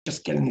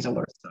Just getting these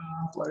alerts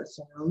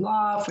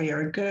off. We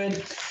are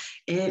good.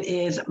 It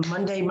is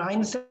Monday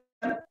Mindset.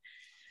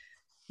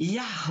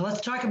 Yeah, let's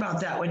talk about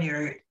that when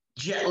you're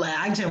jet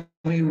lagged, and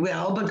we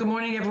will. But good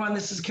morning, everyone.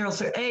 This is Carol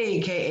Sir,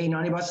 aka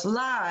Naughty Boss,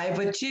 live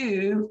with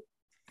you.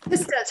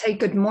 This does. Hey,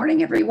 good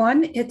morning,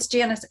 everyone. It's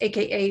Janice,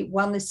 aka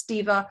Wellness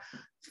Diva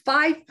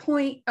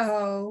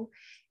 5.0.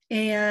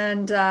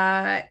 And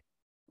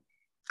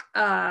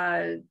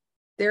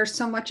there's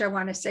so much I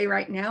want to say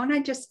right now, and I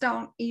just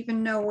don't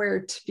even know where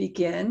to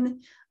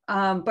begin.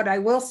 But I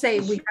will say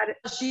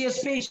She is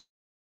speechless.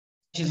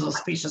 She's a little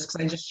speechless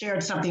because I just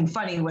shared something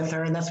funny with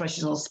her, and that's why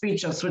she's a little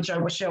speechless, which I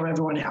will share with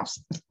everyone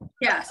else.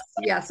 Yes,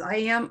 I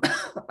am.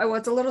 I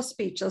was a little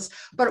speechless.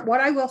 But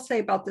what I will say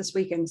about this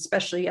weekend,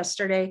 especially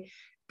yesterday,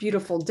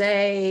 beautiful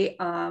day.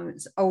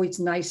 It's always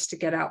nice to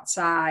get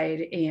outside,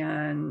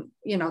 and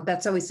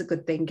that's always a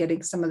good thing,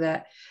 getting some of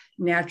that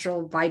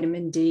natural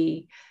vitamin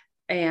D.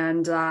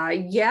 And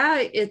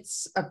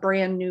it's a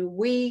brand new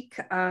week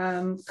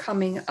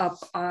coming up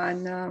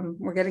on,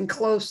 we're getting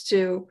close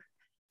to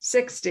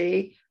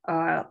 60,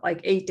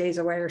 like 8 days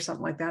away or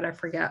something like that. I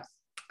forget.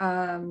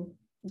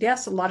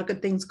 Yes, a lot of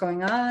good things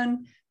going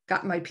on.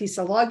 Got my piece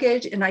of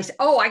luggage, and I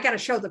got to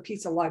show the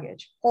piece of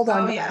luggage. Hold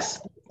on. Oh, yes.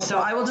 So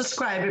I will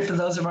describe it for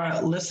those of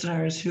our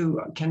listeners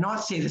who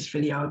cannot see this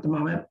video at the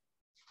moment.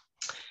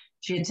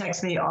 She had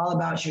texted me all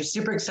about, she was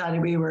super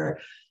excited. We were,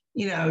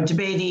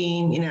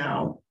 debating,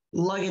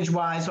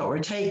 luggage-wise, what we're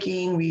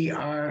taking. We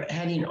are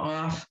heading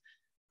off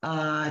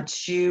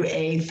to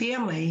a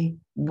family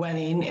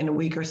wedding in a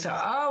week or so.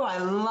 Oh, I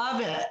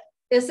love it.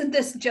 Isn't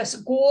this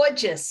just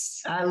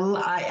gorgeous?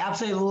 I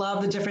absolutely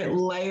love the different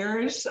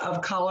layers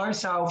of color.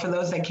 So for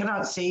those that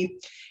cannot see,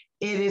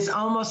 it is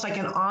almost like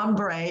an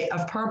ombre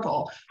of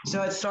purple.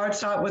 So it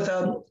starts out with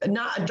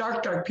not a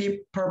dark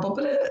purple,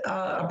 but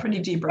a pretty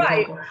deeper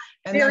purple.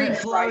 And then it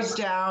flows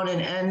down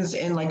and ends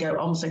in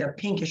almost like a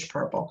pinkish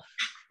purple,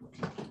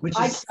 which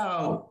is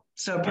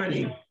so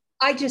pretty.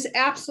 I just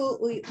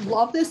absolutely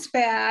love this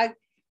bag.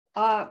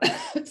 Can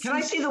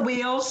I see the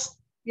wheels?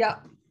 Yeah.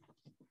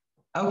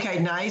 Okay,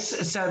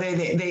 nice. So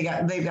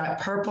they've got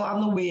purple on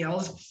the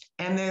wheels,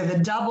 and they're the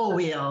double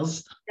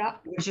wheels,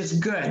 which is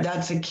good.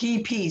 That's a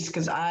key piece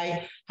because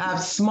I have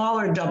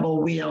smaller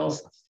double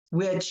wheels,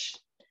 which,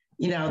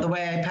 the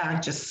way I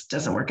pack just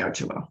doesn't work out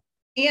too well.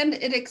 And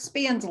it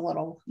expands a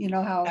little,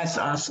 how. That's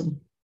awesome.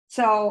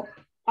 So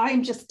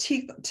I'm just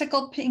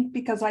tickled pink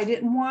because I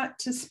didn't want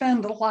to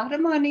spend a lot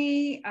of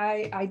money.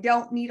 I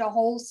don't need a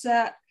whole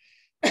set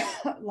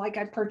like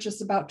I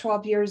purchased about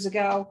 12 years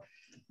ago.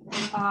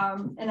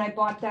 And I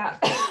bought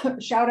that.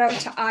 Shout out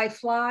to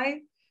iFly,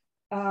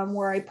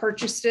 where I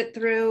purchased it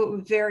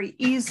through. Very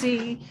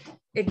easy,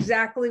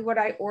 exactly what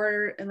I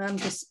ordered, and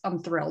I'm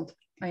thrilled.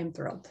 I am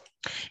thrilled.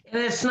 And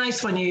it's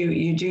nice when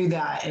you do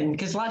that, and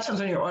because a lot of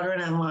times when you're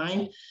ordering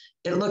online,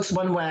 it looks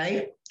one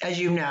way, as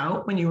you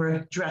know, when you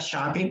were dress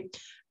shopping.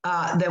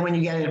 Then when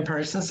you get it in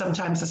person,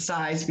 sometimes the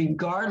size,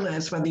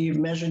 regardless whether you've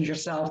measured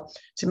yourself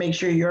to make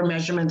sure your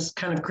measurements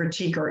kind of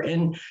critique or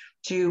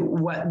into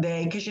what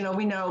because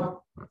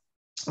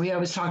we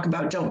always talk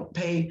about don't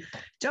pay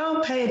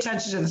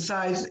attention to the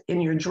size in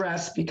your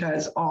dress,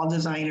 because all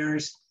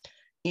designers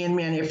and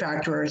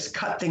manufacturers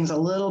cut things a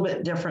little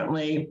bit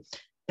differently.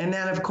 And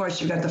then of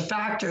course you've got the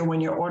factor when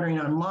you're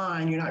ordering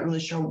online, you're not really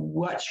sure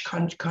which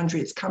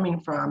country it's coming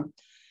from.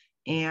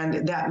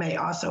 And that may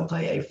also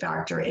play a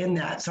factor in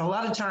that. So a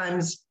lot of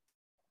times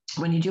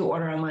when you do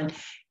order online,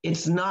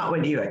 it's not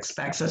what you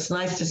expect. So it's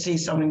nice to see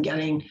someone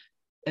getting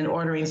and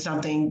ordering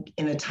something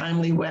in a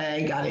timely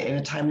way, got it in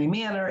a timely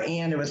manner,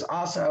 and it was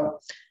also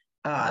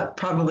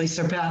probably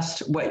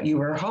surpassed what you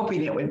were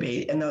hoping it would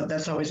be. And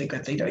that's always a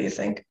good thing, don't you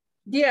think?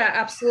 Yeah,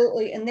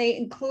 absolutely. And they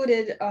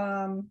included,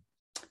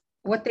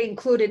 what they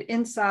included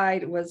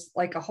inside was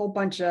like a whole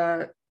bunch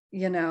of,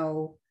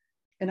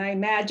 and I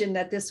imagine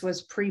that this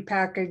was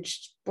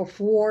prepackaged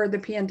before the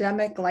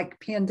pandemic, like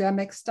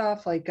pandemic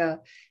stuff, like a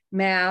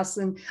mask.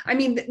 And I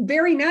mean,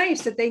 very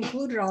nice that they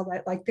included all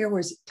that. Like there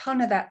was a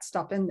ton of that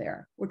stuff in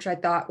there, which I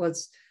thought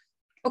was,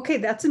 okay,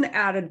 that's an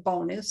added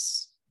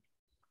bonus.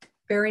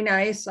 Very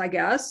nice, I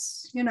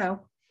guess,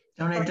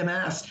 Donate the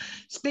mask.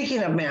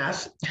 Speaking of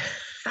masks,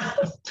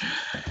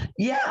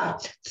 yeah.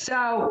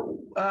 So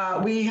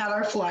we had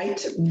our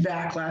flight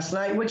back last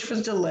night, which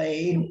was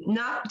delayed,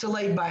 not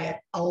delayed by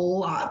a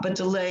lot, but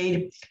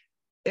delayed.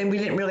 And we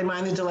didn't really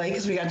mind the delay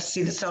because we got to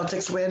see the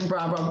Celtics win.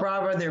 Bravo,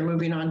 bravo. They're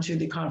moving on to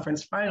the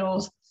conference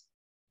finals.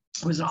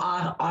 It was an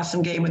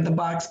awesome game with the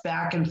Bucks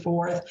back and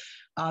forth.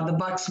 The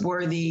Bucks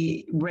were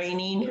the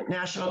reigning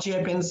national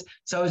champions.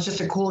 So it was just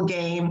a cool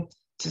game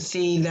to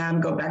see them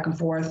go back and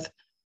forth.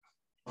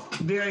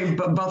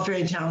 Both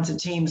very talented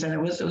teams. And it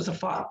was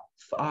a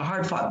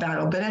hard fought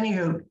battle. But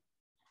anywho,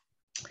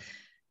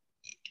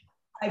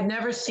 I've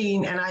never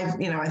seen, and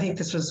I think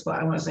this was,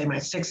 I want to say my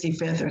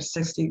 65th or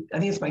 60, I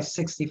think it's my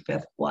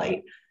 65th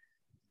flight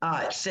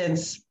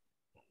since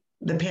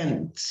the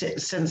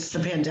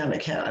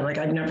pandemic hit.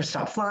 I've never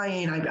stopped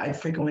flying. I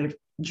frequently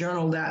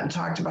journaled that and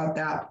talked about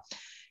that.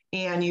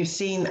 And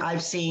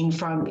I've seen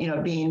from,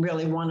 being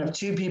really one of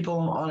two people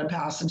on a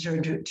passenger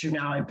to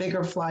now a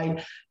bigger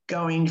flight,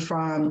 going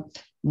from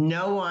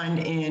no one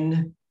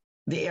in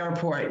the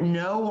airport,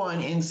 no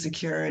one in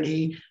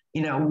security,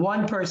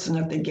 one person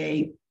at the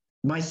gate,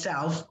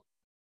 myself,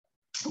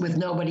 with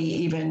nobody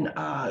even,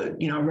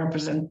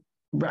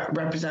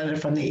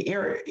 represented from the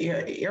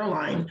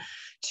airline,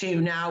 to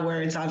now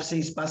where it's obviously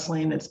it's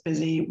bustling, it's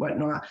busy,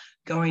 whatnot,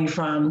 going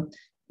from,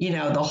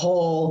 the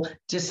whole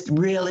just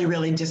really,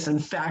 really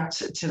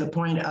disinfect to the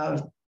point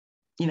of,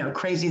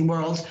 crazy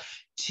world,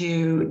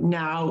 to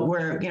now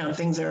where,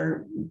 things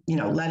are,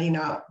 letting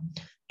up.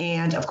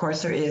 And of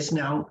course, there is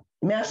no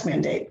mask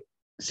mandate.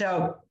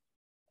 So,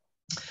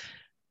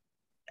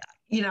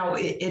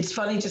 it's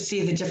funny to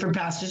see the different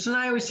passages. And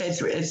I always say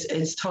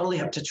it's totally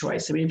up to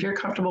choice. I mean, if you're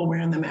comfortable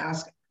wearing the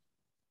mask,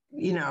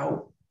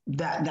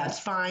 that's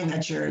fine.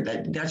 That's your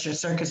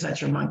circus,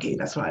 that's your monkey.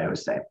 That's what I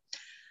always say.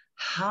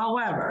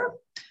 However,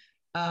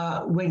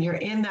 when you're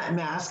in that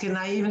mask, and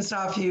I even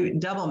saw a few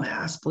double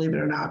masks, believe it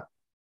or not,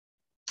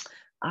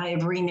 I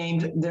have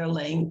renamed their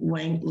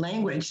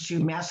language to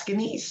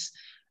Mascanese,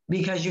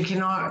 because you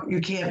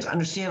can't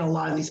understand a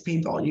lot of these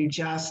people. You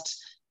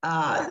just,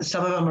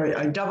 some of them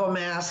are double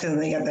mask,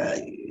 and they got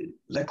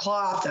the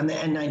cloth and the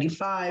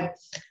N95,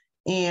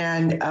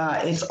 and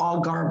it's all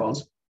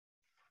garbled.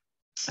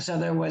 So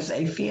there was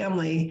a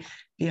family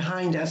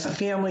behind us, a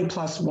family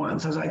plus one.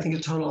 So I think a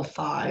total of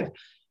 5.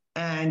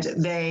 And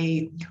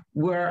they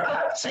were,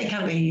 I would say,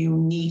 kind of a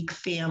unique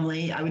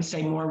family. I would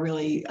say more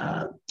really,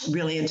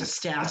 really into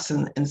stats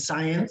and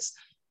science.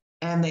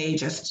 And they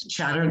just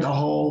chattered the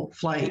whole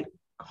flight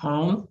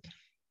home.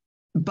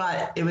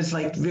 But it was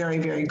like very,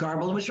 very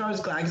garbled, which I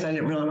was glad, because I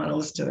didn't really want to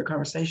listen to their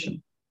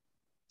conversation.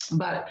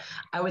 But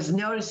I was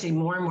noticing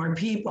more and more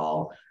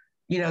people,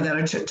 that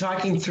are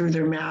talking through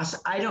their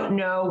masks. I don't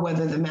know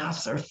whether the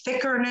masks are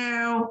thicker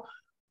now,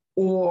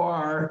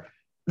 or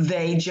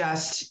they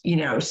just,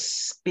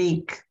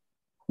 speak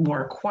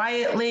more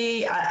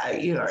quietly.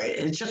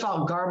 It's just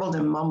all garbled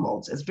and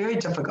mumbled. It's very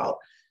difficult.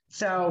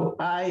 So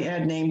I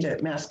had named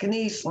it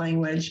Mascanese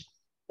language.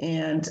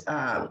 And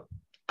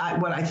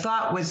what I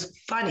thought was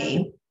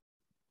funny,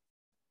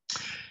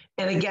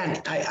 and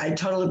again, I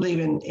totally believe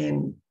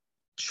in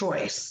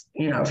choice.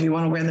 If you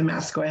want to wear the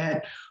mask, go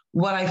ahead.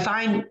 What I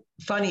find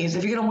funny is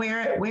if you're going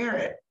to wear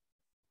it.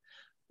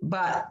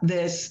 But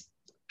this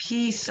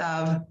piece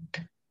of,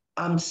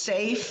 I'm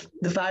safe,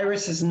 the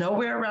virus is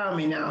nowhere around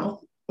me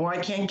now, or I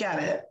can't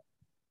get it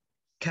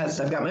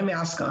because I've got my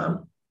mask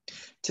on,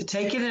 to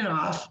take it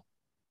off,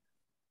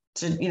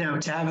 to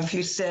have a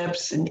few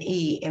sips and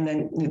eat, and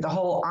then the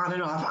whole on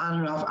and off, on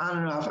and off, on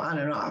and off, on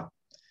and off.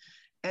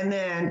 And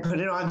then put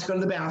it on to go to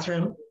the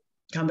bathroom,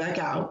 come back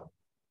out,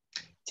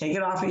 take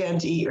it off again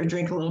to eat or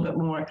drink a little bit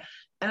more.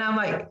 And I'm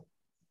like,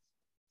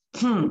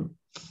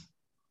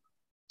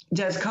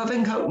 does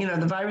COVID,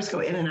 the virus go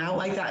in and out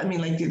like that? I mean,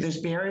 like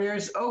there's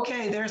barriers.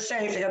 Okay, they're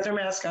safe. They got their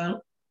mask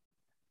on.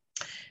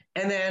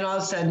 And then all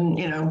of a sudden,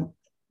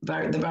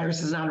 the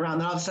virus is not around.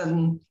 Then all of a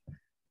sudden,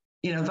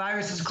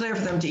 virus is clear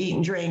for them to eat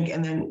and drink,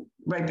 and then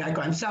right back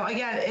on. So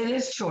again, it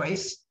is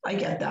choice. I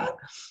get that.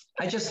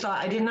 I just thought,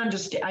 I didn't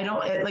understand.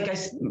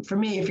 For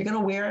me, if you're going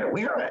to wear it,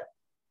 wear it.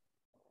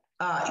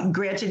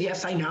 Granted,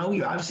 yes, I know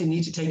you obviously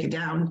need to take it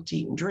down to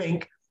eat and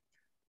drink.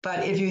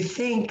 But if you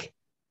think,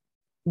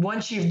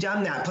 once you've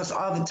done that, plus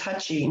all the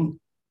touching,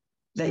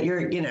 that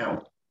you're,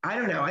 I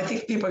don't know. I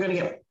think people are going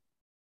to get,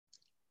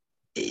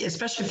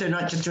 especially if they're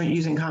not just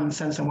using common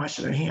sense and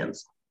washing their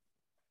hands.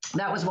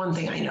 That was one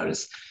thing I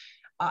noticed.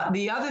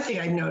 The other thing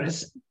I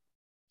noticed,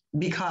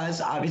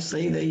 because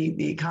obviously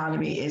the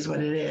economy is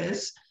what it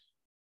is,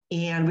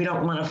 and we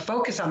don't want to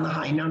focus on the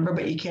high number,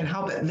 but you can't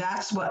help it.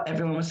 That's what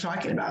everyone was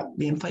talking about,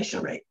 the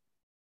inflation rate.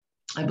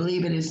 I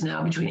believe it is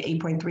now between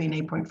 8.3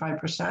 and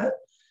 8.5%,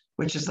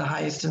 which is the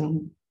highest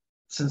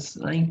since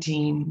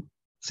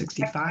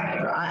 1965.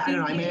 I don't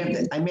know.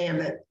 I may have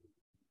that.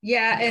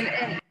 Yeah,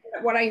 and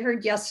what I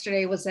heard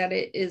yesterday was that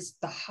it is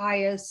the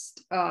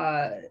highest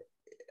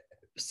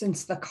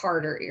since the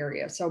Carter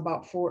era, so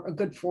about a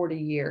good 40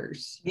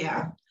 years.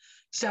 Yeah.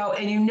 So,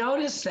 and you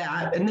notice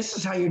that, and this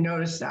is how you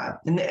notice that,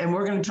 and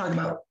we're going to talk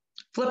about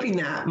flipping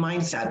that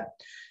mindset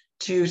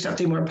to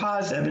something more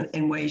positive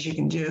in ways you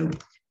can do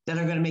that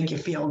are going to make you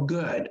feel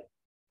good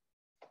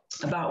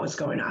about what's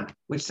going on,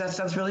 which that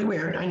sounds really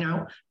weird, I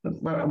know,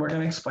 but we're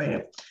going to explain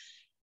it.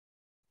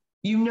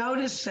 You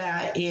notice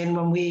that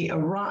when we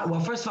arrived,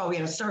 well, first of all, we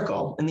had a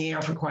circle in the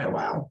air for quite a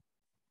while.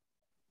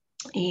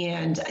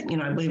 And,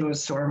 I believe it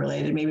was storm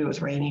related. Maybe it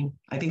was raining.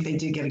 I think they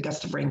did get a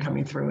gust of rain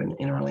coming through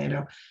in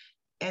Orlando.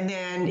 And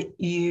then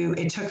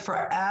it took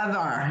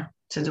forever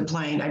to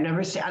deplane. I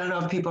don't know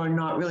if people are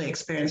not really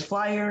experienced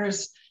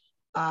flyers.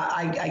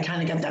 I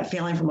kind of got that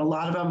feeling from a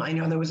lot of them. I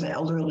know there was an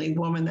elderly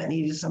woman that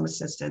needed some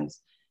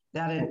assistance.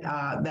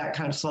 That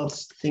kind of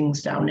slows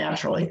things down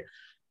naturally.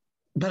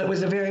 But it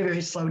was a very,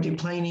 very slow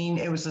deplaning.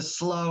 It was a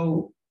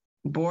slow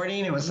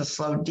boarding. It was a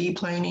slow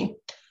deplaning.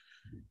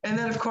 And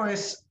then, of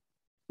course,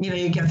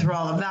 you get through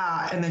all of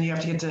that, and then you have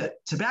to get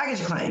to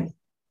baggage claim.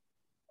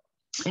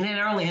 And in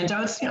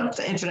Orlando, it's, it's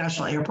an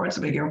international airport. It's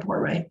a big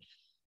airport, right?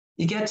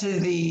 You get to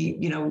the,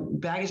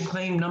 baggage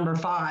claim number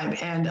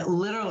 5, and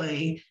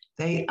literally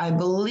I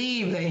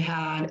believe they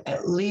had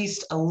at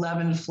least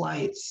 11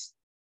 flights,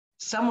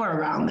 somewhere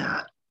around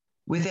that,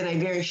 within a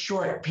very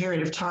short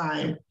period of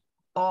time,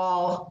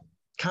 all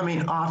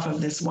coming off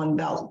of this one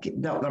belt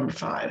number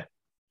 5.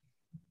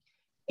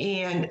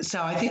 And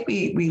so I think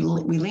we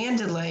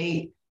landed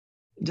late,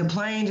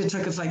 deplaned. It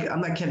took us, like,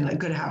 I'm not kidding, a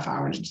good half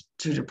hour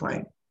to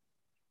deplane.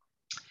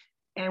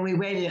 And we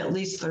waited at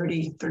least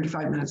 30,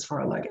 35 minutes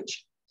for our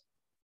luggage.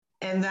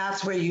 And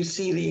that's where you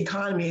see the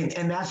economy.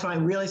 And that's when I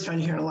really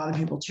started hearing a lot of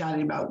people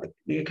chatting about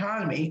the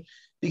economy,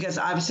 because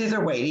obviously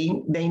they're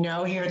waiting. They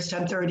know here it's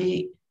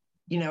 10:30,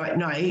 at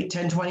night,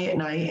 10:20 at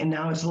night, and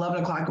now it's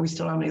 11 o'clock and we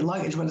still don't have any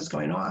luggage. What is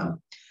going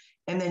on?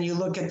 And then you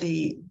look at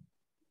the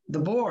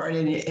board,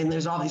 and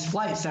there's all these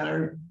flights that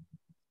are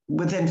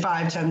within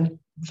 5, 10,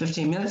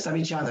 15 minutes of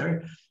each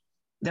other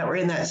that were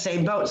in that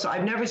same boat. So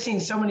I've never seen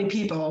so many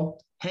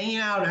people hanging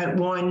out at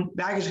one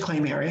baggage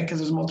claim area, because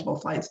there's multiple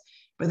flights,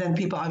 but then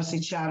people obviously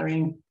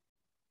chattering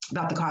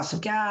about the cost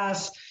of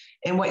gas.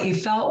 And what you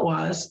felt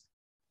was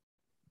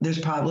there's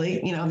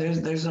probably,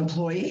 there's an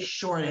employee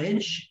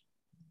shortage,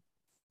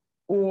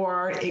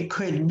 or it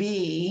could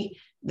be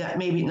that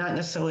maybe not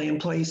necessarily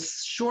employee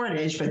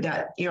shortage, but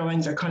that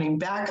airlines are cutting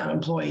back on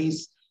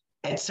employees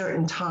at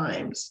certain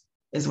times,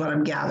 is what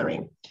I'm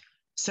gathering.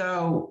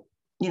 So,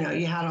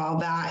 you had all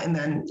that, and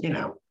then,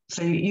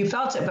 so you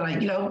felt it,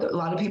 but a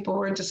lot of people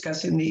were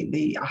discussing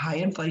the high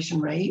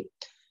inflation rate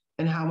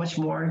and how much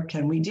more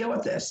can we deal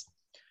with this.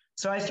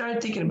 So I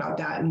started thinking about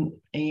that,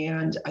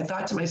 and I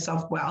thought to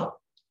myself, well,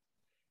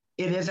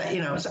 it is,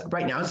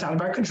 right now it's out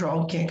of our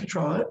control, can't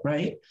control it,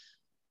 right?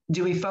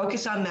 Do we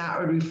focus on that,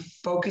 or do we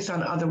focus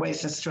on other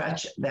ways to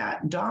stretch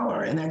that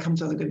dollar? And that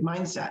comes with a good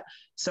mindset.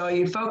 So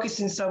you're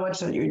focusing so much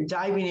that you're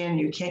diving in,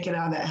 you can't get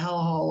out of that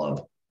hellhole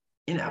of,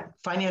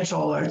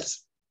 financial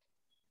alerts.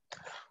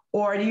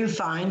 Or do you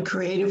find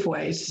creative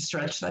ways to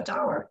stretch that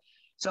dollar?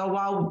 So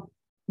while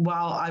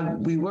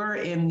we were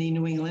in the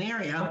New England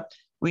area,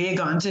 we had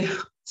gone to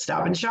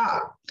Stop and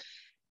Shop.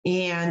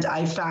 And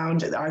I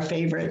found our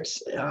favorite,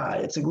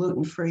 it's a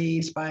gluten-free,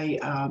 it's by,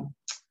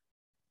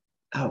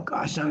 oh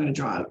gosh, now I'm going to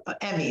draw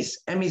Emmy's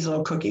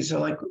little cookies. So,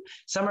 like,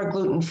 some are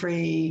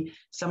gluten-free,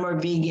 some are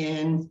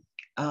vegan,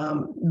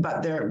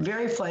 but they're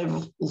very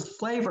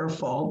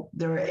flavorful.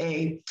 They're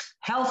a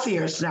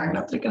healthier snack.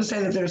 Not going to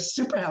say that they're a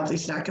super healthy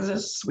snack because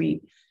it's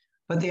sweet,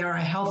 but they are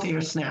a healthier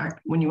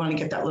snack when you want to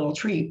get that little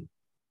treat.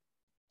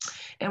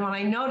 And when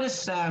I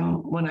noticed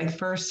them, when I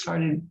first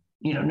started,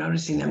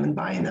 noticing them and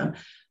buying them,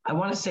 I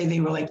want to say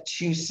they were like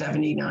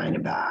 $2.79 a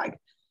bag.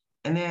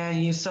 And then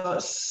you saw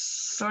it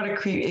sort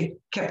of it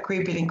kept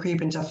creeping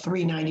to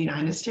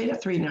 $3.99. It stayed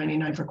at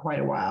 $3.99 for quite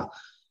a while.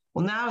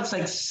 Well, now it's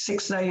like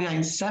 $6.99,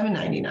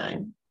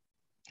 $7.99.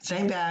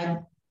 Same bag,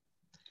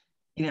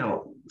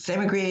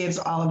 same ingredients,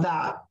 all of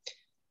that.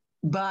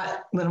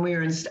 But when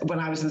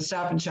I was in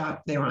Stop and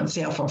Shop, they were on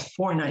sale for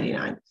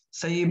 $4.99.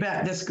 So you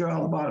bet this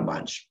girl bought a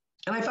bunch.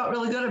 And I felt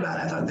really good about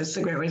it. I thought, this is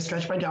a great way to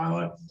stretch my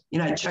dollar.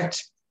 I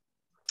checked,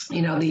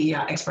 the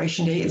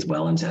expiration date is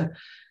well into,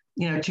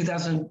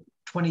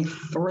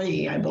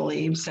 2023, I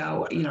believe.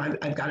 So,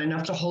 I've got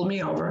enough to hold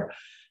me over.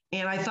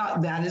 And I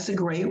thought that is a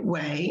great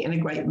way and a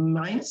great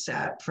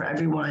mindset for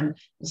everyone.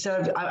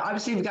 So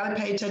obviously you've got to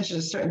pay attention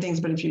to certain things,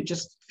 but if you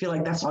just feel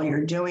like that's all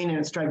you're doing and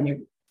it's driving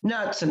you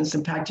nuts and it's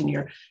impacting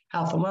your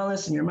health and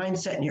wellness and your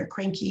mindset and you're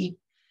cranky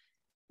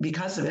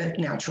because of it,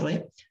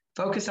 naturally,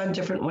 focus on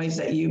different ways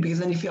because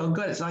then you feel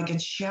good. It's like a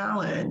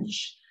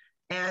challenge.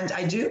 And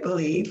I do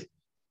believe,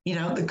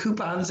 the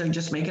coupons are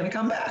just making a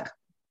comeback.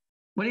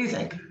 What do you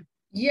think?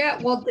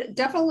 Yeah, well,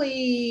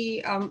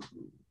 definitely.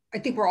 I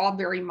think we're all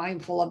very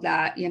mindful of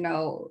that,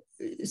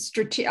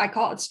 I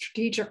call it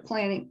strategic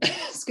planning.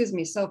 Excuse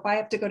me. So if I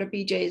have to go to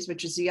BJ's,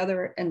 which is the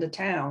other end of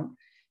town,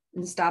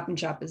 and Stop and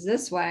Shop is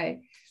this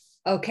way,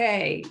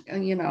 okay,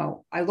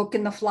 I look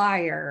in the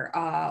flyer,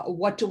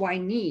 what do I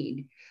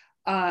need?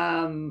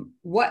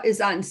 What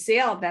is on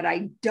sale that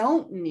I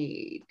don't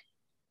need?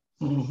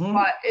 Mm-hmm.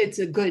 But it's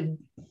a good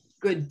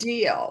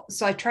deal.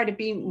 So I try to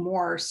be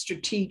more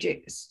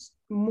strategic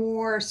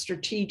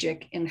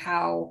in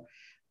how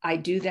I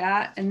do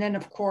that. And then,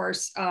 of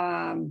course,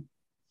 everyone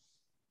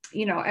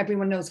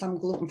knows I'm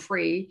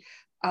gluten-free.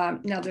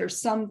 Now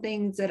there's some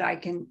things that I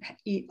can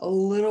eat a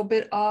little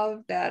bit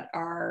of that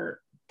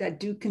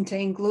do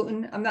contain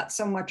gluten. I'm not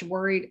so much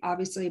worried,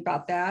 obviously,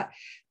 about that,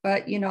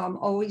 but, I'm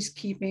always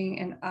keeping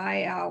an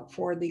eye out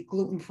for the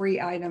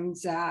gluten-free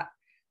items that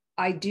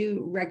I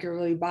do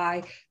regularly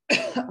buy.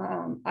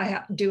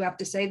 I do have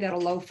to say that a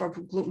loaf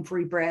of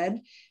gluten-free bread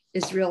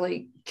is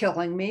really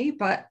killing me,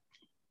 but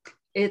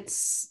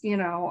it's,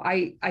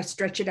 I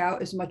stretch it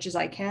out as much as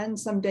I can.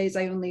 Some days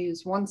I only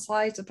use one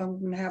slice if I'm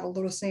going to have a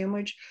little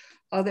sandwich.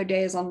 Other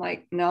days I'm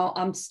like, no,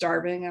 I'm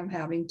starving, I'm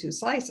having 2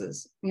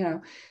 slices,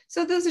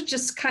 So those are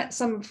just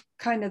some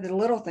of the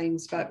little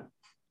things, but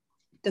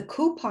the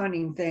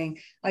couponing thing,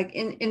 like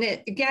in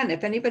it again,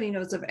 if anybody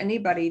knows of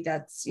anybody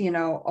that's,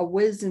 a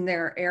whiz in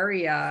their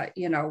area,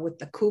 with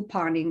the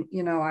couponing,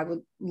 I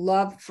would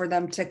love for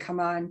them to come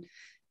on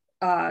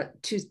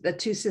to the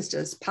Two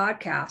Sisters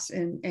podcast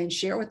and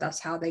share with us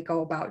how they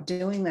go about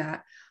doing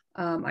that.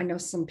 I know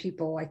some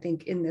people, I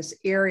think, in this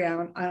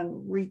area.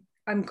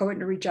 I'm going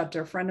to reach out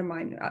to a friend of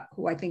mine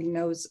who I think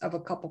knows of a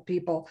couple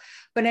people.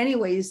 But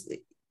anyways,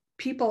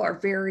 people are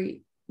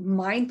very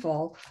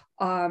mindful.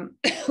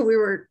 We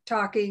were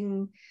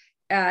talking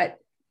at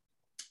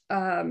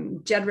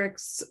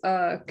Jedrick's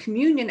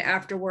communion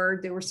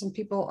afterward. There were some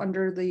people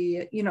under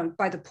the,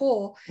 by the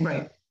pool.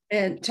 Right.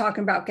 And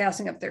talking about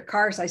gassing up their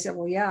cars. I said,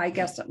 well, yeah, I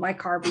gassed up my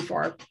car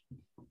before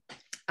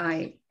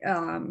I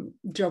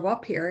drove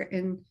up here,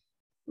 and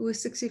it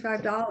was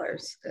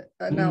 $65.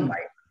 And I'm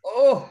like,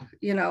 oh,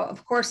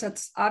 of course,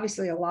 that's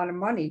obviously a lot of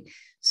money.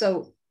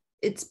 So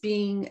it's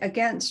being,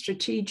 again,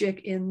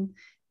 strategic in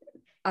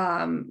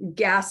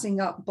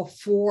gassing up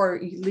before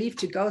you leave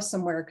to go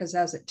somewhere. Because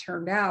as it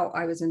turned out,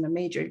 I was in a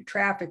major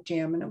traffic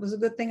jam, and it was a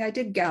good thing I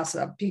did gas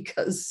up,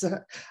 because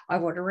I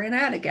would have ran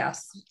out of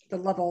gas the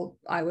level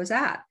I was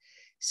at.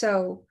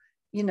 So,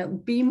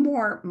 be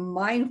more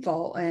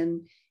mindful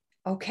and,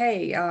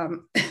 okay,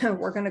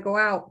 we're going to go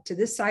out to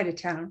this side of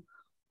town.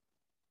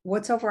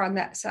 What's over on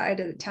that side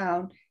of the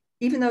town?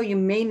 Even though you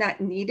may not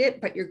need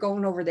it, but you're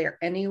going over there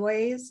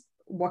anyways,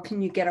 what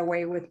can you get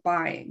away with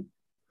buying?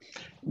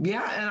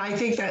 Yeah, and I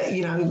think that,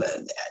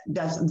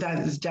 that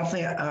is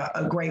definitely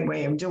a great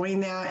way of doing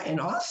that. And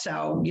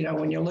also,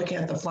 when you're looking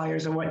at the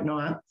flyers and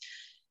whatnot,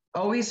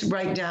 always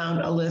write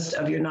down a list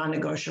of your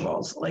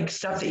non-negotiables, like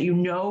stuff that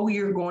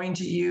you're going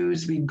to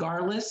use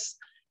regardless.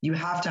 You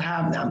have to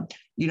have them.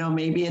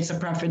 Maybe it's a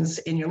preference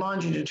in your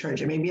laundry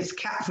detergent. Maybe it's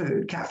cat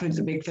food. Cat food's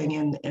a big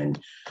thing, and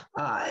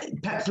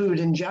pet food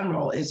in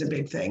general is a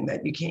big thing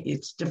that you can't.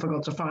 It's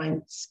difficult to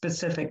find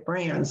specific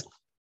brands.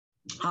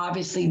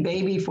 Obviously,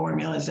 baby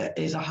formula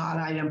is a hot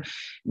item.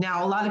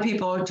 Now, a lot of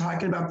people are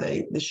talking about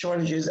the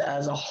shortages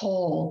as a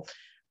whole.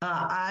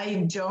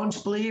 I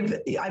believe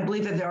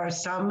that there are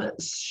some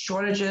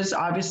shortages,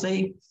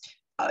 obviously,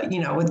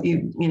 with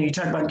you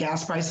talk about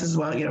gas prices as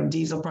well,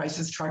 diesel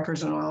prices,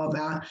 truckers and all of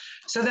that.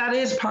 So that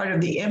is part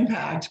of the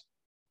impact.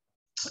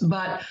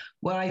 But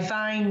what I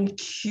find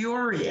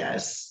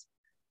curious,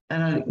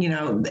 and,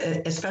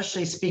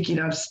 especially speaking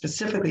of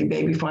specifically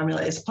baby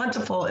formula, is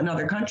plentiful in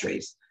other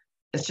countries.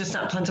 It's just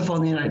not plentiful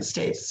in the United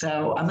States.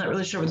 So I'm not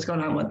really sure what's going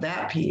on with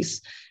that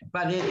piece,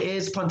 but it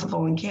is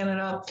plentiful in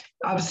Canada.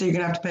 Obviously, you're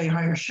going to have to pay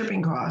higher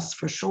shipping costs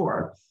for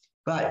sure,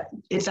 but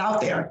it's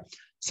out there.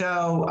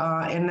 So,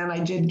 and then I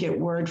did get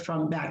word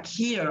from back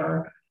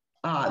here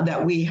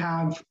that we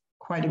have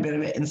quite a bit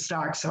of it in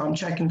stock. So I'm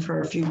checking for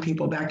a few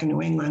people back in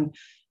New England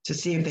to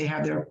see if they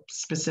have their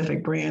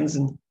specific brands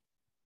and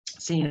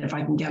seeing if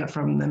I can get it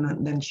from them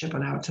and then ship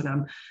it out to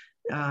them.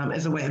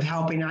 As a way of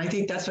helping. And I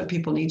think that's what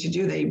people need to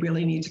do. They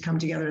really need to come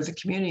together as a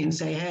community and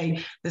say,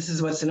 hey, this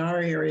is what's in our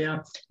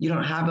area. You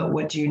don't have it.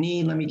 What do you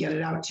need? Let me get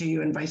it out to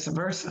you, and vice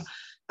versa.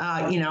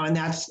 And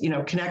that's,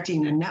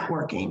 connecting and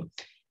networking.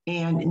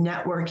 And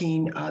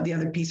networking, the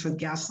other piece with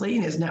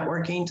gasoline is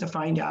networking to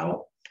find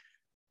out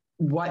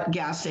what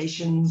gas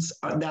stations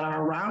that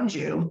are around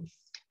you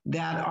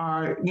that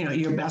are,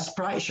 your best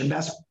price, your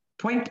best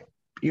point,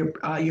 your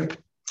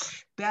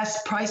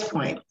best price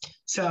point.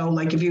 So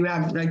like if you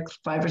have like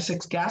 5 or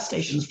 6 gas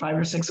stations, 5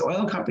 or 6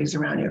 oil companies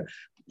around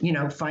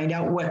you, find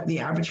out what the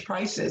average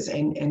price is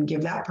and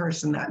give that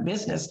person that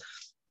business.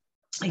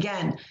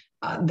 Again,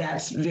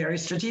 that's very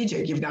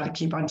strategic. You've got to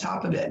keep on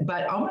top of it,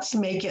 but almost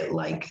make it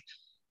like,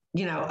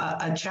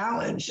 a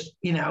challenge,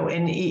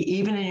 and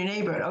even in your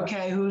neighborhood.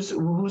 Okay,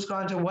 who's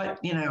gone to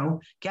what,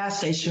 gas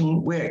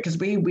station where, because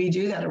we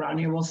do that around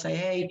here. We'll say,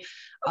 hey,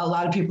 a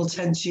lot of people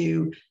tend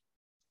to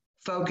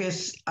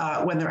focus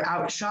when they're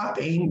out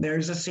shopping.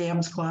 There's a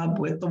Sam's Club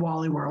with the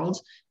Wally World.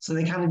 So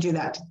they kind of do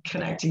that to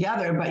connect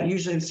together. But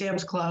usually the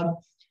Sam's Club,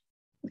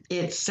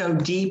 it's so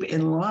deep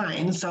in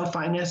line. So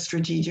find a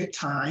strategic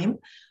time.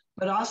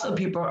 But also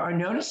people are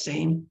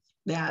noticing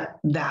that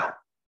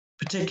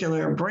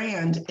particular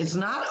brand is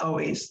not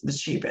always the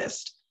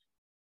cheapest.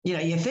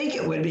 You think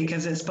it would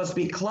because it's supposed to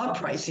be club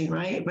pricing,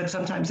 right? But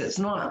sometimes it's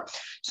not.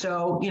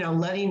 So,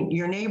 letting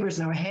your neighbors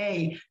know,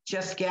 hey,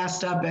 just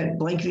gassed up at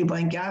blankety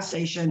blank gas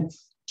station,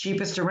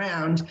 cheapest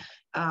around,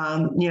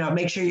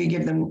 make sure you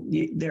give them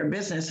their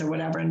business or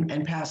whatever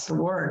and pass the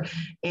word.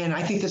 And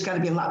I think there's got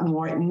to be a lot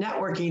more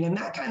networking, and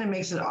that kind of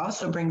makes it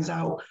also brings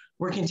out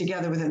working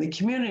together within the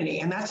community.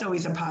 And that's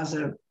always a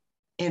positive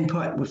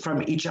input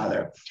from each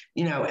other,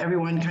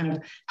 everyone kind of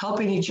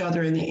helping each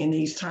other in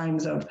these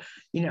times of,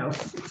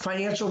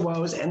 financial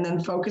woes, and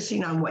then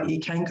focusing on what you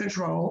can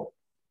control,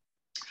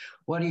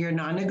 what are your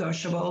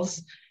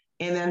non-negotiables,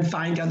 and then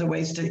find other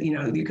ways to,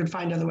 you can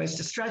find other ways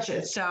to stretch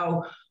it.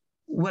 So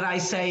what I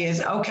say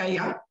is, okay,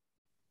 yeah,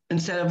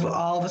 instead of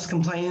all of us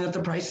complaining that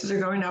the prices are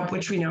going up,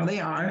 which we know they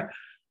are,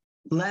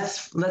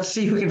 let's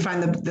see who can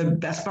find the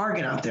best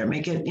bargain out there,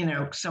 make it,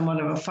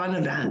 somewhat of a fun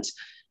event.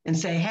 and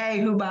say, hey,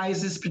 who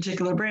buys this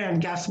particular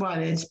brand? Guess what?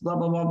 It's blah,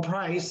 blah, blah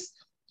price.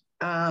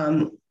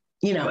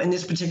 You know, in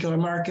this particular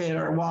market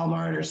or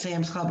Walmart or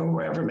Sam's Club or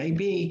wherever it may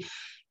be.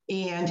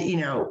 And, you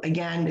know,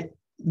 again,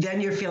 then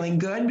you're feeling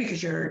good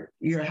because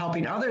you're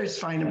helping others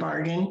find a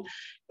bargain.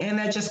 And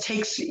that just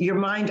takes your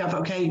mind off,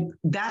 okay,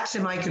 that's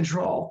in my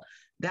control.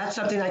 That's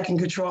something I can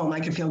control and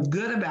I can feel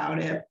good about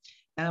it.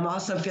 And I'm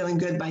also feeling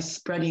good by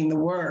spreading the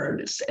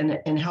word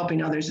and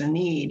helping others in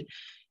need,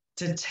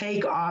 to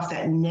take off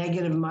that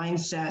negative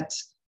mindset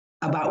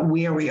about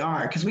where we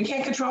are, because we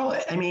can't control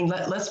it. I mean,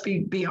 let's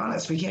be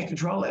honest, we can't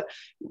control it.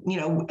 You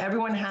know,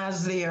 everyone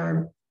has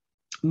their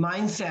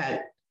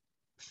mindset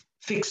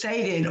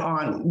fixated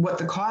on what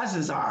the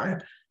causes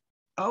are.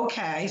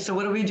 Okay, so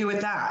what do we do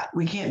with that?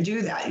 We can't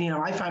do that. You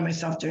know, I find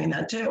myself doing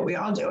that too. We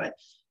all do it,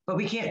 but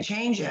we can't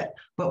change it.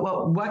 But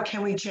what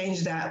can we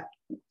change that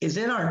is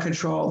in our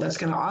control, that's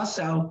going to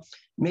also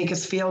make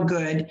us feel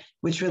good,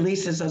 which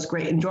releases those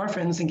great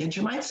endorphins and get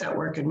your mindset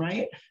working,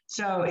 right?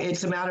 So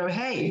it's a matter of,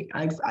 hey,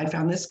 I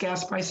found this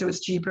gas price, it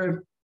was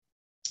cheaper.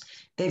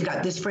 They've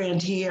got this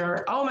brand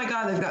here. Oh my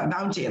God, they've got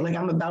Bounty. Like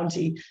I'm a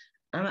Bounty.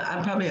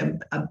 I'm probably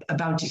a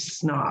Bounty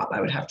snob,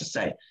 I would have to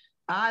say.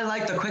 I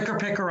like the quicker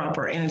picker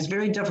upper, and it's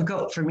very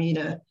difficult for me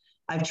to,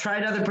 I've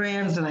tried other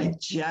brands and I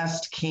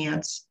just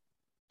can't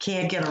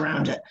get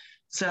around it.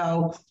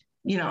 So,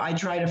 you know, I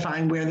try to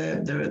find where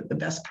the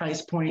best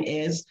price point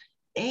is.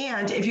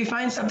 And if you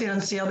find something on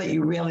sale that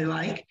you really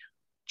like,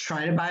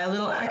 try to buy a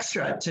little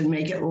extra to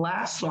make it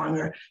last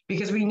longer,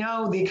 because we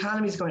know the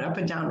economy is going up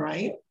and down,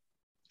 right?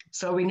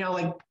 So we know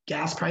like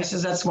gas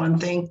prices, that's one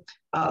thing.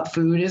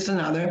 Food is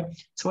another.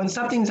 So when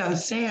something's on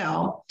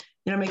sale,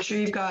 you know, make sure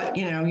you've got,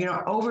 you know, you're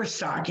not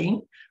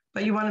overstocking,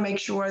 but you want to make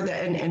sure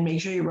that, and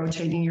make sure you're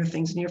rotating your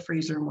things in your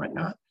freezer and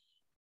whatnot.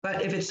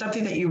 But if it's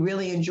something that you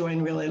really enjoy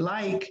and really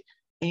like,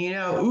 and you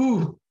know,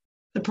 ooh,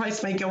 the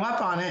price may go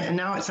up on it and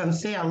now it's on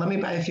sale, let me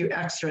buy a few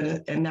extra.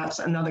 And that's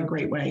another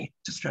great way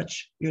to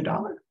stretch your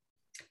dollar.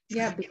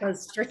 Yeah,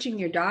 because stretching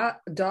your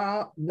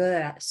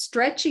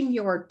stretching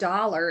your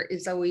dollar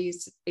is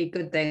always a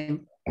good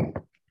thing.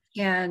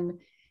 And,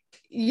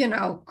 you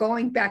know,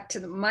 going back to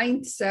the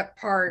mindset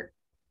part,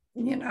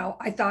 you know,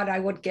 I thought I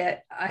would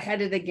get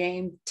ahead of the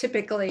game.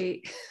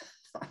 Typically,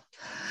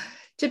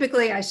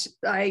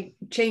 I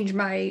change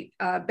my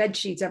bed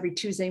sheets every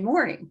Tuesday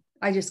morning.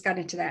 I just got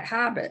into that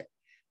habit.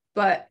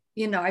 But,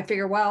 you know, I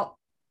figure, well,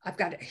 I've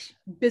got a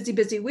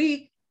busy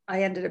week.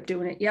 I ended up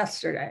doing it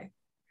yesterday.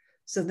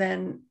 So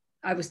then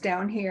I was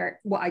down here.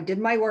 Well, I did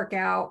my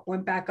workout,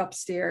 went back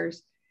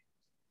upstairs,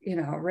 you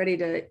know, ready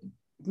to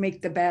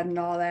make the bed and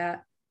all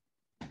that.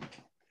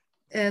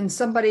 And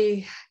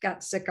somebody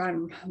got sick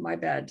on my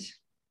bed.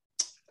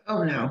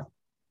 Oh, no.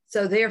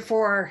 So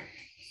therefore,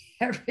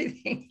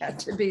 everything had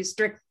to be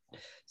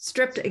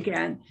stripped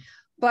again.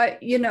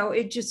 But, you know,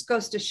 it just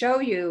goes to show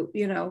you,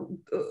 you know,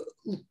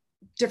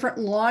 different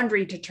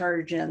laundry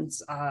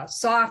detergents,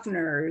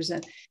 softeners,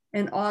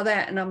 and all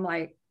that. And I'm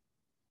like,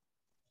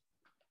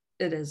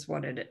 it is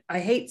what it is. I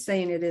hate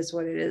saying it is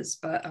what it is,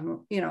 but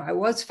you know, I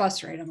was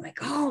frustrated. I'm like,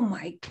 oh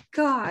my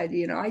God,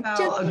 you know,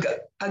 a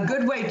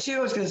good way too, I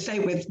was going to say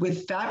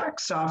with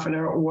fabric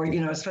softener, or, you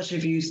know, especially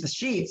if you use the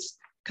sheets,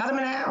 cut them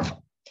in half.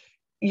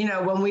 You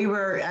know, when we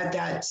were at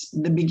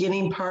the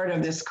beginning part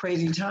of this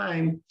crazy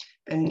time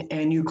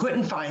and you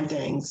couldn't find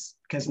things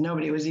because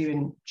nobody was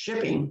even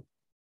shipping,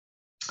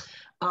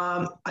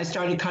 I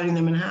started cutting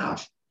them in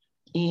half.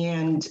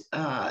 And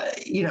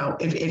you know,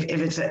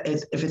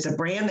 if it's a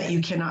brand that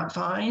you cannot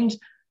find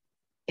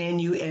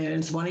and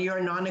it's one of your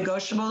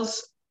non-negotiables,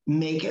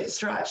 make it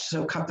stretch.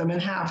 So cut them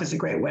in half is a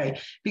great way,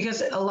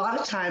 because a lot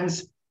of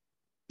times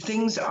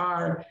things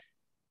are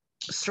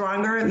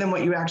stronger than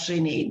what you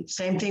actually need.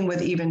 Same thing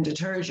with even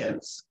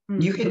detergents.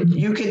 Mm-hmm.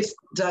 You could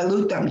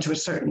dilute them to a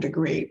certain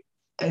degree.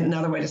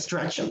 Another way to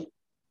stretch them: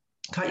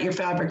 cut your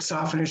fabric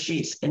softener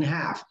sheets in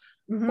half.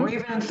 Mm-hmm. Or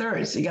even in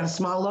thirds. You got a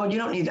small load, you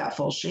don't need that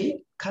full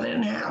sheet, cut it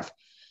in half.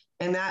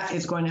 And that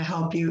is going to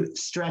help you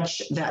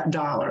stretch that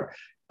dollar.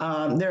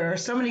 There are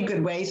so many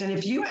good ways. And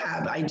if you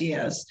have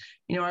ideas,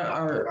 you know,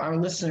 our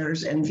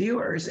listeners and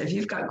viewers, if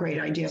you've got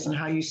great ideas on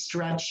how you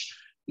stretch,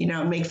 you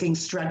know, make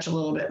things stretch a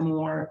little bit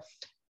more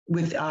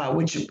with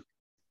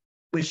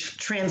which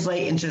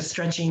translate into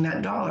stretching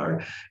that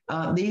dollar.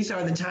 These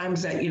are the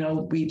times that, you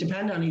know, we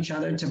depend on each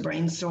other to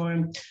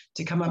brainstorm,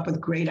 to come up with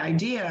great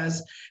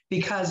ideas,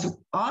 because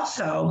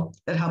also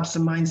that helps the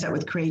mindset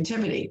with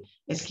creativity.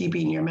 It's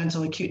keeping your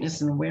mental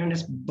acuteness and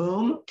awareness,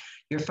 boom,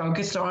 you're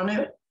focused on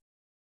it.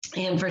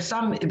 And for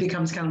some, it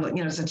becomes kind of like,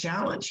 you know, it's a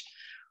challenge.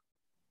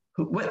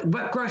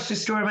 What grocery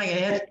store am I going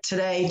to hit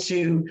today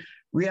to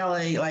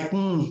really like,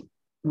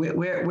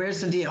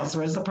 where's the deals?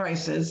 Where's the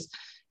prices?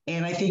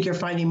 And I think you're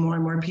finding more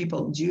and more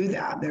people do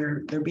that.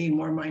 They're being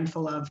more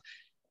mindful of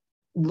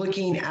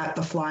looking at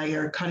the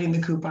flyer, cutting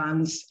the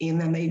coupons, and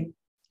then they,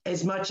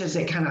 as much as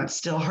it kind of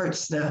still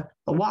hurts the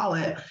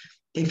wallet,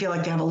 they feel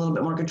like they have a little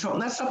bit more control.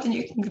 And that's something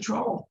you can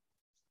control.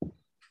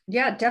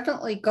 Yeah,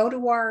 definitely. Go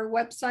to our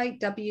website,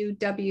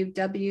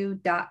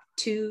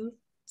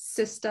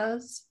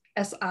 www.twosistas,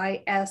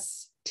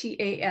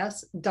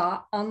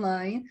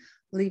 TAS.online.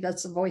 Leave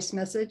us a voice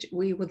message.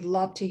 We would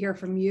love to hear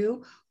from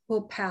you.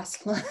 We'll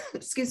pass,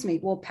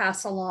 we'll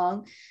pass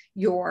along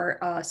your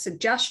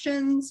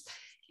suggestions,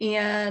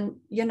 and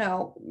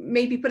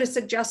maybe put a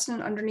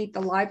suggestion underneath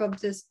the live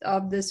of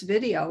this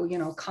video.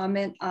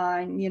 Comment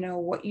on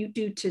what you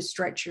do to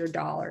stretch your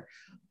dollar.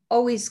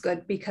 Always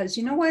good, because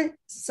you know what,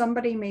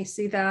 somebody may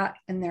see that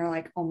and they're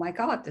like, oh my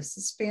God, this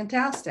is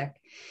fantastic,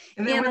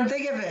 and they wouldn't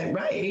think of it,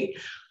 right?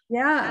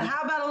 Yeah. And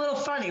how about a little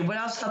funny? What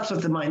else helps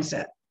with the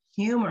mindset?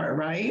 Humor,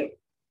 right?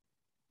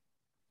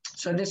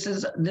 So this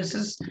is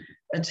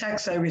a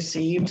text I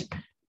received,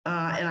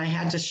 and I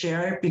had to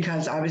share it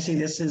because obviously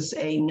this is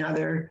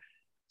another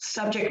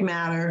subject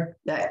matter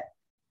that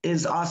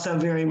is also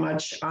very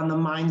much on the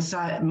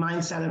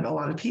mindset of a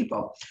lot of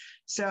people.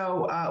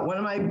 So one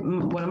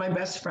of my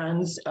best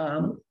friends,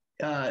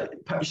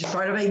 she's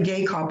part of a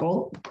gay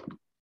couple,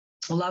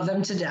 love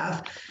them to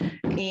death,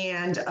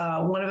 and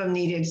one of them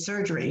needed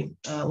surgery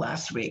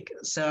last week.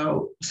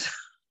 So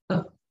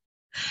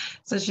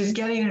she's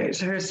getting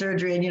her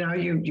surgery, and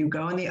you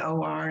go in the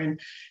OR, and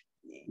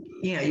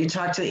you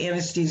talk to the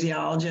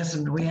anesthesiologist,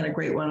 and we had a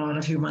great one on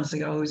a few months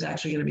ago who's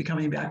actually going to be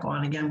coming back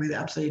on again. We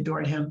absolutely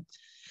adored him.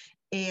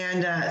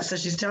 And so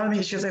she's telling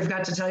me, she goes, I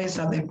forgot to tell you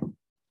something.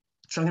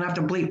 So I'm going to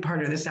have to bleep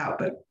part of this out,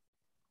 but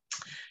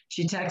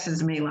she texted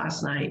me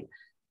last night.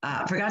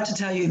 Forgot to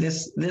tell you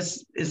this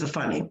is a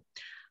funny.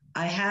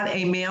 I had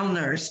a male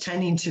nurse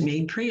tending to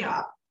me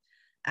pre-op.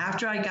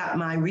 After I got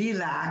my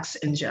Relax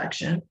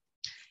injection,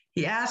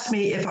 he asked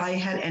me if I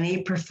had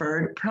any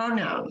preferred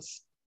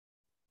pronouns.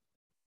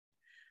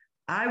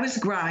 I was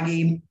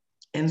groggy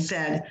and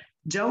said,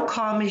 don't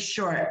call me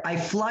short. I'm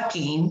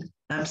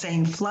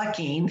saying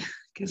flucking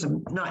because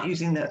I'm not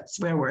using that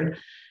swear word.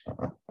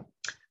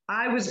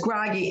 I was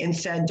groggy and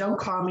said, don't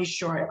call me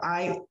short.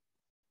 I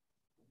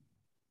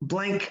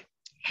blank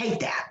hate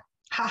that.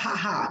 Ha, ha,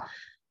 ha.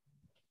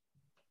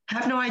 I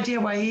have no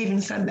idea why he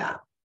even said that.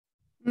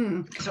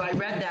 So I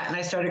read that and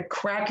I started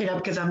cracking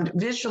up because I'm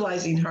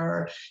visualizing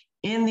her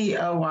in the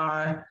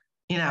OR,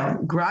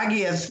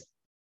 groggy as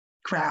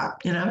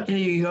crap,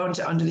 you go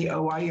under the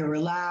OR, you're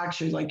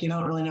relaxed, you're like, you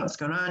don't really know what's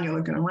going on, you're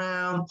looking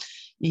around,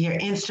 you hear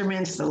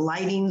instruments, the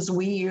lighting's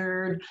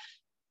weird.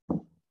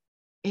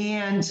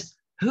 And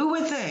who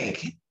would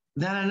think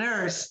that a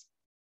nurse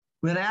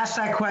would ask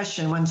that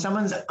question when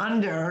someone's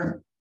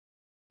under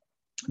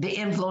the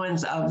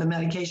influence of the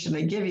medication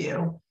they give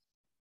you,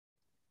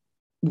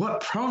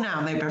 what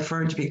pronoun they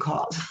prefer to be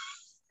called?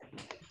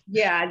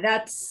 Yeah,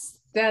 that's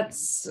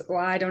well,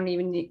 I don't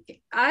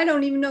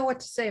even know what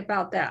to say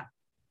about that.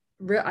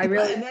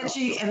 And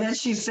then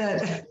she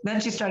said, then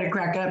she started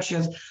cracking up. She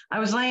goes, I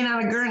was laying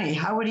on a gurney.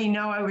 How would he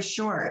know I was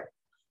short?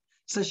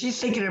 So she's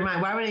thinking in her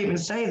mind, why would I even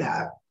say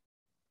that?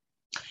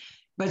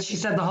 But she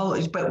said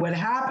but what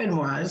happened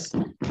was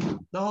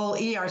the whole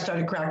ER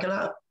started cracking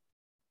up.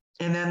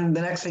 And then the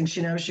next thing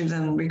she knows, she was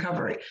in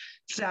recovery.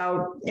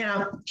 So,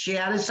 she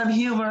added some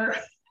humor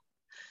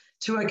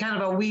to a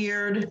kind of a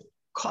weird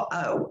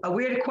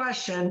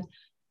question,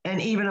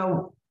 and even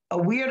a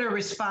weirder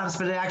response,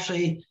 but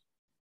actually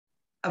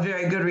a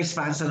very good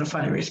response and a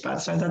funny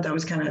response. So I thought that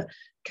was kind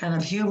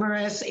of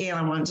humorous, and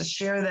I wanted to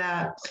share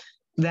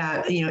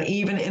that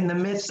even in the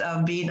midst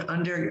of being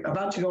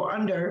about to go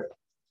under,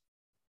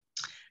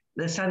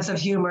 the sense of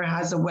humor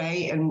has a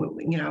way, and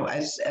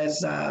as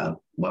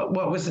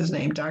what was his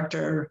name,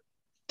 Dr.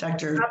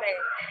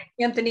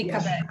 Anthony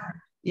Cabet.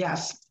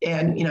 Yes,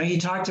 and he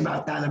talked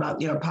about that,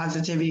 about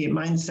positivity and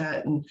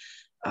mindset, and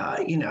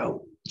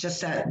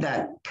just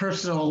that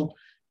personal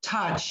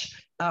touch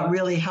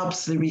really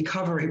helps the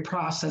recovery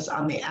process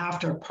on the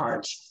after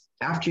parts,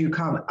 after you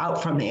come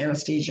out from the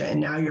anesthesia, and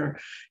now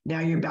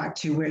you're back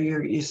to where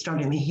you're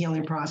starting the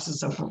healing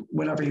process of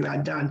whatever you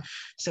had done.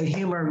 So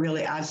humor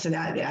really adds to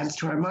that. It adds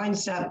to our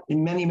mindset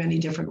in many, many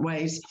different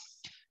ways.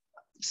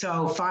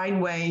 So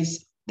find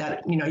ways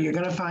that you're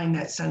going to find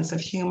that sense of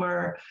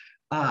humor,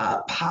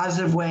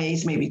 positive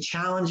ways, maybe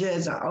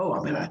challenges.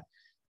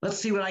 Let's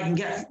see what I can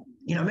get.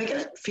 Make it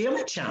a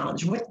feeling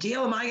challenge. What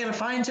deal am I going to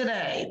find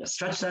today to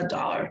stretch that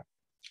dollar?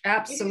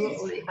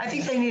 Absolutely. I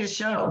think they need a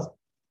show.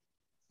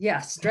 Yeah,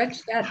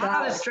 stretch that dollar.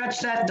 How to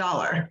stretch that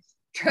dollar.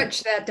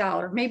 Stretch that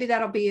dollar. Maybe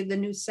that'll be the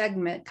new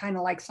segment, kind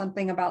of like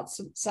something about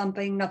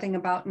something, nothing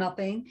about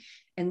nothing.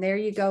 And there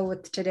you go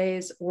with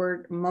today's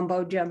word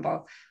mumbo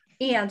jumbo.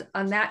 And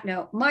on that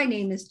note, my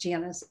name is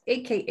Janice,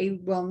 aka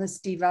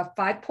Wellness Diva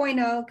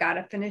 5.0.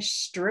 Gotta finish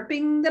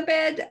stripping the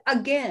bed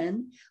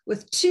again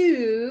with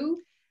two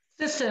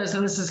sisters,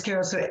 and this is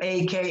Carol, so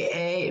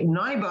aka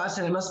my boss,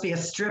 and it must be a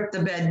strip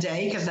the bed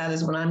day because that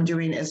is what I'm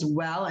doing as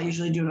well. I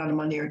usually do it on a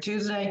Monday or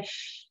Tuesday.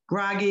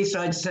 Groggy, so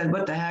I just said,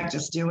 what the heck,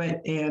 just do it.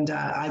 And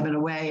I've been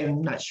away, and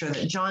I'm not sure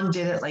that John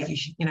did it. Like,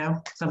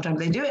 sometimes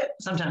they do it,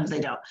 sometimes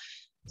they don't.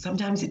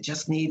 Sometimes it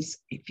just needs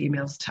a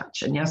female's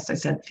touch. And yes, I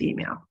said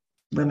female,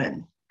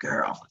 women,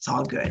 girl, it's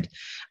all good.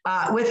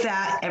 With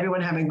that,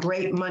 everyone have a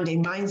great Monday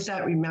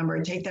mindset.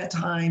 Remember, take that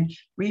time,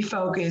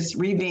 refocus,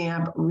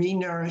 revamp,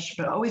 re-nourish,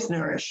 but always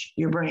nourish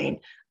your brain.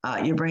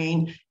 Your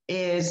brain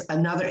is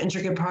another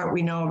intricate part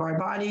we know of our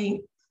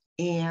body,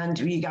 and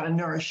you got to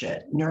nourish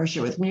it. Nourish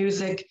it with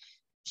music,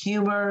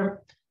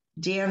 humor,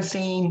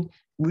 dancing,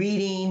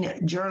 reading,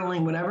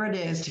 journaling, whatever it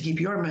is to keep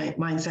your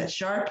mindset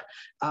sharp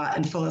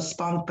and full of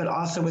spunk, but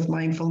also with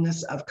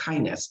mindfulness of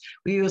kindness.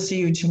 We will see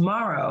you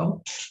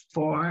tomorrow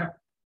for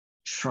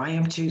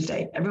Triumph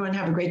Tuesday. Everyone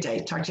have a great day.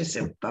 Talk to you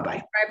soon. Bye-bye.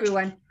 Bye,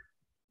 everyone.